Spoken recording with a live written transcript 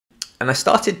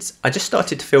I just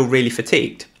started to feel really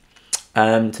fatigued,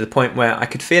 to the point where I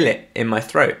could feel it in my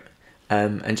throat.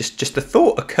 And just the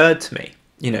thought occurred to me,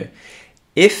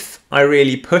 if I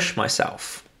really push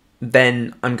myself,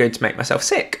 then I'm going to make myself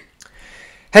sick.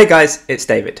 Hey guys, it's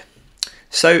David.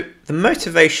 So the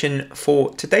motivation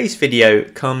for today's video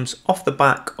comes off the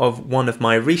back of one of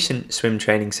my recent swim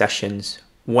training sessions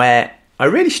where I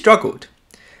really struggled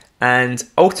and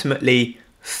ultimately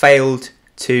failed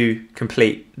to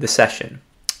complete the session.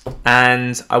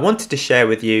 And I wanted to share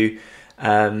with you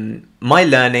my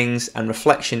learnings and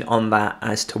reflection on that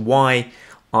as to why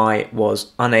I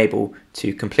was unable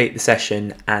to complete the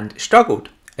session and struggled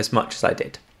as much as I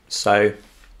did. So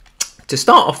to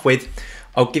start off with,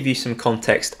 I'll give you some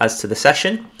context as to the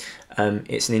session.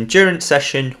 It's an endurance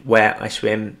session where I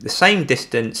swim the same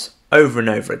distance over and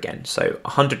over again, so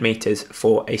 100 meters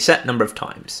for a set number of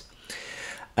times.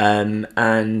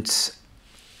 And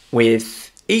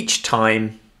with each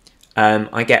time,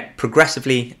 I get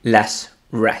progressively less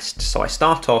rest. So I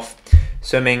start off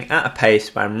swimming at a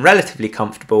pace where I'm relatively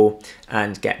comfortable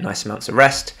and get nice amounts of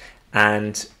rest,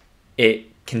 and it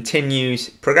continues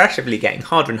progressively getting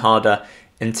harder and harder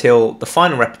until the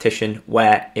final repetition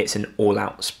where it's an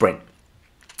all-out sprint.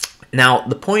 Now,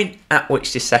 the point at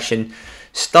which this session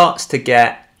starts to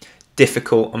get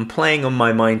difficult and playing on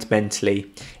my mind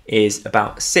mentally is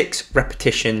about 6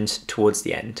 repetitions towards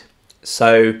the end.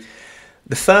 So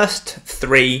the first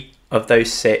 3 of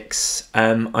those 6,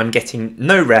 I'm getting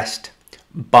no rest,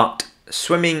 but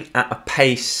swimming at a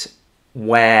pace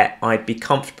where I'd be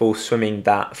comfortable swimming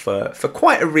that for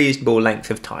quite a reasonable length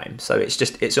of time. So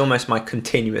it's almost my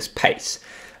continuous pace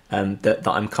that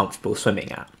I'm comfortable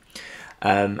swimming at.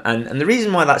 And the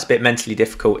reason why that's a bit mentally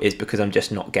difficult is because I'm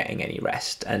just not getting any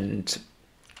rest, and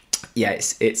yeah,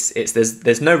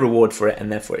 there's no reward for it, and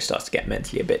therefore it starts to get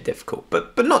mentally a bit difficult,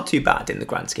 but not too bad in the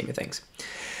grand scheme of things.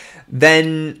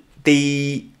 Then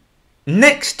the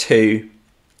next 2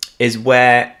 is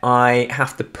where I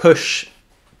have to push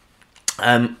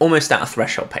almost at a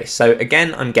threshold pace. So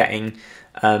again, I'm getting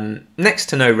next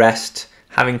to no rest,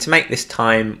 having to make this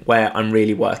time where I'm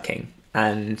really working.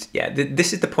 And yeah,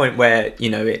 this is the point where it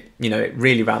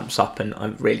really ramps up, and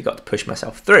I've really got to push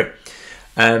myself through.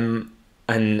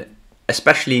 And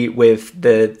especially with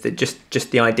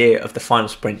just the idea of the final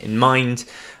sprint in mind,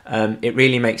 it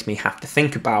really makes me have to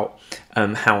think about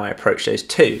how I approach those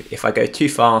 2. If I go too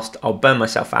fast, I'll burn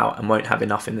myself out and won't have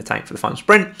enough in the tank for the final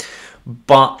sprint.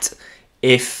 But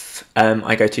if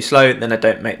I go too slow, then I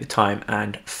don't make the time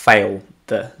and fail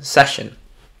the session.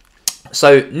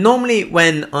 So normally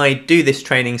when I do this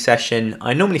training session,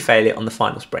 I normally fail it on the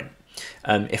final sprint,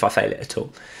 if I fail it at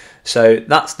all. So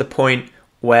that's the point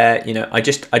where I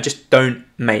just don't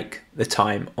make the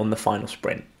time on the final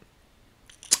sprint,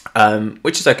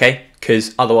 which is okay,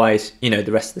 because otherwise the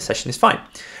rest of the session is fine.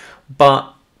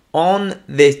 But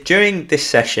during this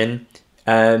session,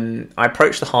 I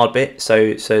approach the hard bit, so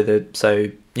into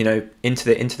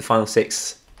the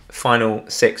final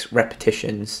six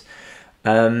repetitions,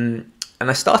 and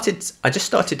I just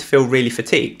started to feel really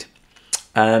fatigued,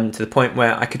 to the point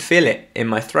where I could feel it in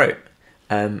my throat,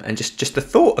 and just the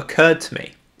thought occurred to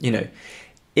me,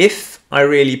 if I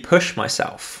really push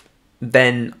myself,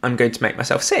 then I'm going to make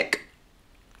myself sick,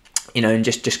 and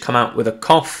just come out with a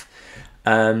cough.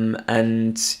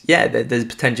 And yeah, there's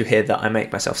potential here that I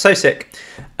make myself so sick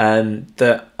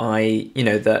that I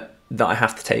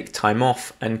have to take time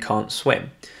off and can't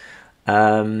swim.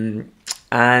 And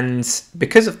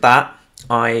because of that,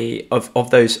 of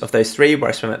those 3 where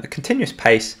I swim at the continuous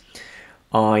pace,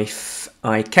 I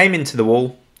came into the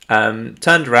wall,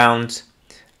 turned around,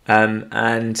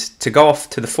 and to go off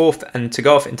to the 4th, and to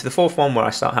go off into the 4th one where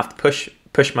I have to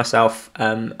push myself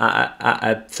at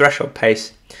a threshold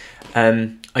pace.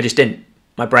 I just didn't.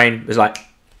 My brain was like,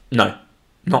 no,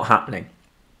 not happening.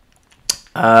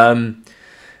 And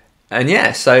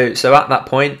yeah, so at that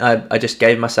point, I just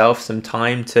gave myself some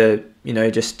time to,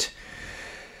 just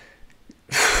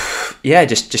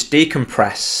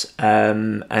decompress,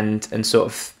 and sort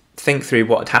of think through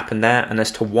what had happened there, and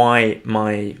as to why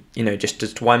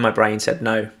why my brain said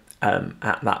no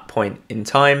at that point in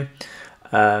time.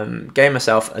 Gave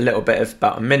myself a little bit of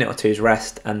about a minute or 2's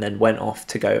rest, and then went off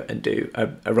to go and do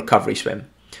a recovery swim.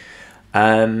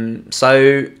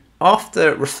 So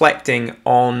after reflecting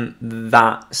on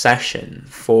that session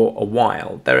for a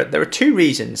while, there are 2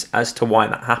 reasons as to why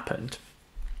that happened.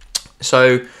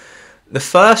 So the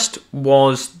first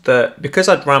was that because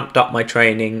I'd ramped up my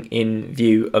training in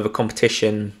view of a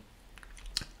competition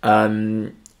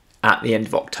at the end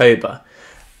of October,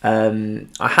 I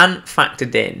hadn't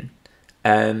factored in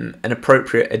an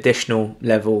appropriate additional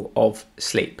level of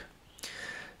sleep.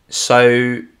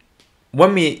 So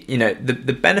when we,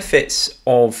 the benefits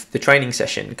of the training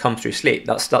session come through sleep.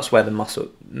 That's where the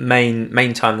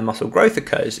main time the muscle growth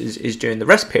occurs is during the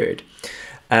rest period.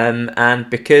 And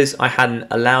because I hadn't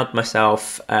allowed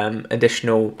myself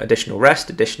additional rest,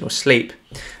 additional sleep,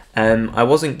 I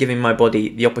wasn't giving my body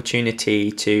the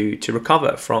opportunity to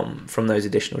recover from those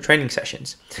additional training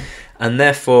sessions. And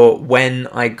therefore, when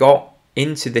I got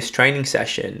into this training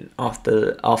session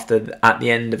after at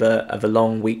the end of a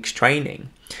long week's training,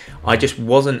 I just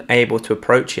wasn't able to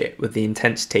approach it with the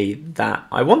intensity that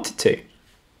I wanted to.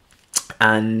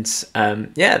 And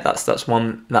that's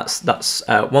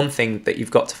one thing that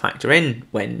you've got to factor in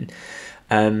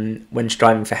when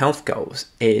striving for health goals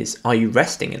is, are you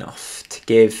resting enough to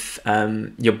give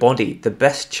your body the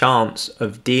best chance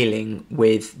of dealing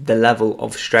with the level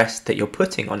of stress that you're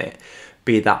putting on it,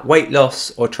 be that weight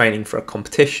loss or training for a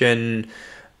competition,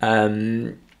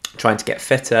 trying to get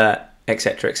fitter,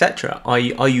 etc., etc. Are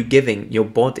you giving your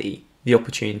body the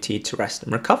opportunity to rest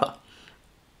and recover?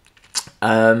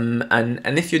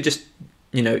 And if you're just,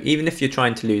 even if you're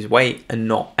trying to lose weight and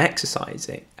not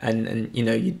exercising, and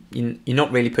you're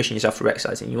not really pushing yourself for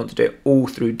exercising, you want to do it all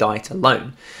through diet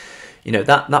alone,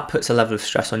 that puts a level of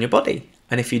stress on your body.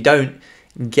 And if you don't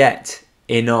get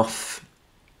enough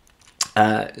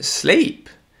sleep,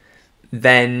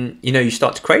 then you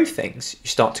start to crave things. You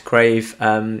start to crave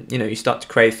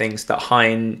things that are high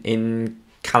in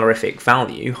calorific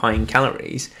value, high in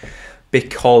calories,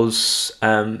 because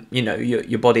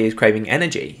your body is craving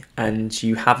energy, and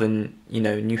you haven't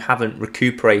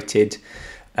recuperated.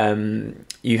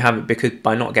 Because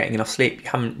by not getting enough sleep, you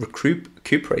haven't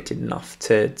recuperated enough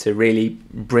to really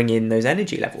bring in those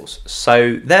energy levels.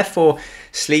 So therefore,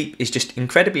 sleep is just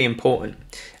incredibly important,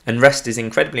 and rest is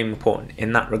incredibly important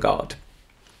in that regard.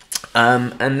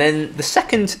 And then the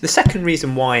second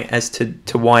reason why, as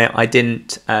to why I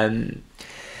didn't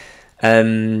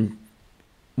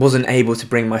wasn't able to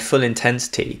bring my full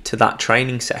intensity to that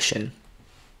training session,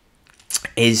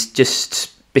 is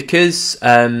just because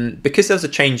there's a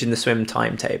change in the swim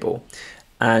timetable,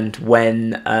 and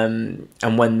when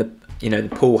the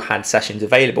pool had sessions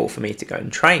available for me to go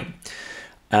and train,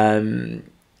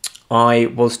 I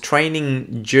was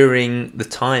training during the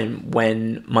time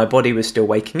when my body was still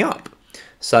waking up.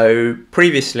 So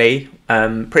previously,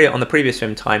 on the previous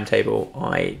swim timetable,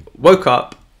 I woke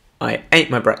up, I ate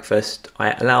my breakfast,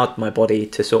 I allowed my body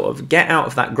to sort of get out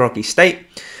of that groggy state,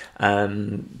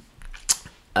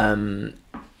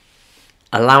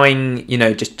 allowing,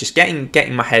 just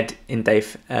getting my head in gear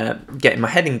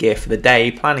for the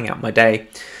day, planning out my day.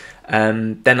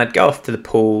 Then I'd go off to the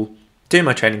pool, do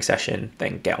my training session,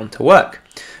 then get on to work.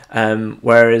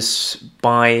 Whereas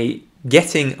by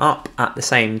getting up at the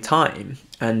same time,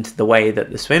 and the way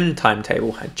that the swim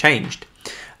timetable had changed,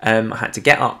 I had to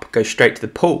get up, go straight to the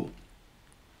pool.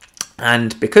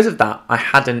 And because of that, I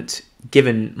hadn't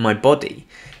given my body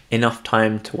enough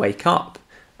time to wake up.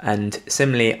 And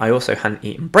similarly, I also hadn't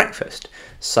eaten breakfast,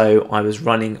 so I was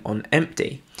running on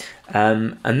empty.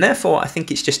 And therefore, I think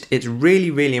it's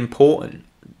really, really important,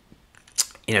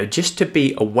 just to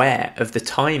be aware of the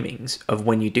timings of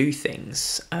when you do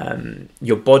things,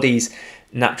 your body's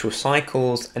natural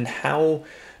cycles, and how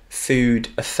food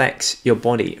affects your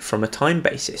body from a time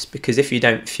basis. Because if you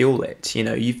don't fuel it,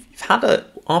 you've had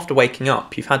after waking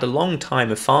up, you've had a long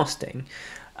time of fasting,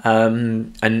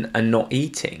 and not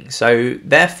eating. So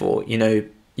therefore, you're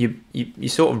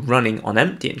sort of running on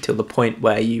empty until the point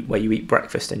where you eat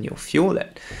breakfast and you'll fuel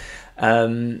it.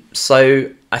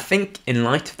 So I think in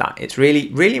light of that, it's really,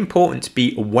 really important to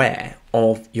be aware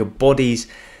of your body's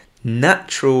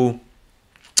natural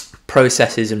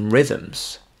processes and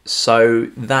rhythms, so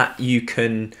that you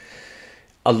can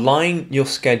align your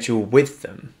schedule with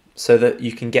them, so that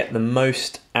you can get the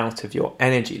most out of your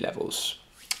energy levels.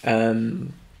 So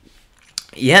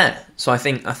I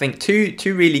think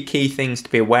two really key things to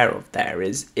be aware of there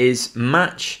is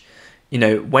match,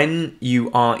 when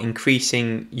you are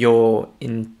increasing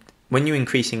when you're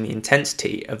increasing the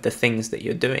intensity of the things that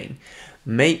you're doing,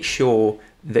 make sure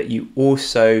that you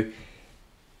also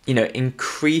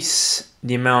increase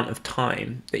the amount of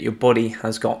time that your body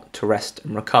has got to rest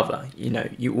and recover.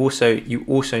 You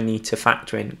also need to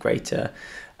factor in greater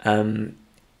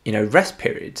rest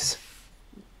periods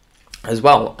as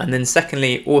well. And then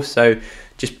secondly, also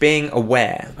just being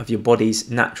aware of your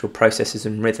body's natural processes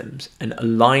and rhythms, and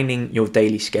aligning your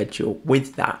daily schedule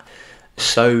with that,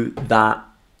 so that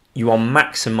you are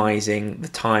maximizing the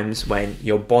times when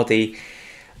your body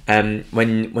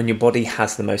when your body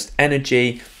has the most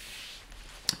energy,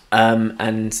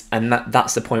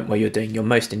 That's the point where you're doing your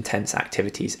most intense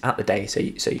activities at the day, so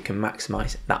you can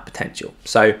maximize that potential.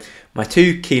 So my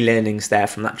 2 key learnings there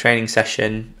from that training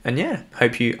session, and yeah,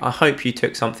 I hope you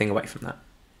took something away from that.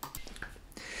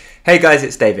 Hey guys,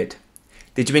 it's David.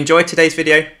 Did you enjoy today's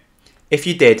video? If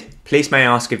you did, please may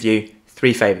I ask of you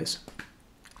 3 favors.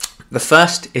 The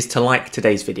first is to like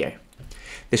today's video.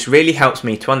 This really helps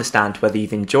me to understand whether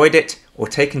you've enjoyed it or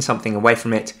taken something away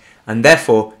from it, and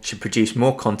therefore should produce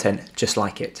more content just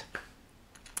like it.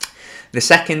 The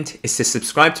second is to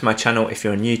subscribe to my channel if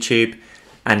you're on YouTube,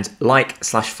 and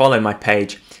like/follow my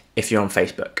page if you're on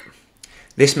Facebook.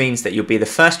 This means that you'll be the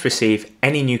first to receive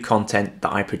any new content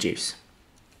that I produce.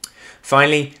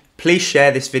 Finally, please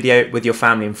share this video with your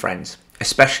family and friends,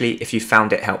 especially if you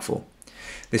found it helpful.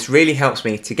 This really helps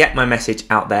me to get my message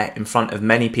out there in front of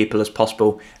many people as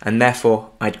possible, and therefore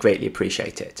I'd greatly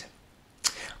appreciate it.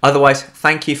 Otherwise,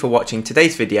 thank you for watching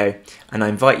today's video, and I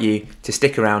invite you to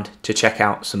stick around to check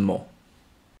out some more.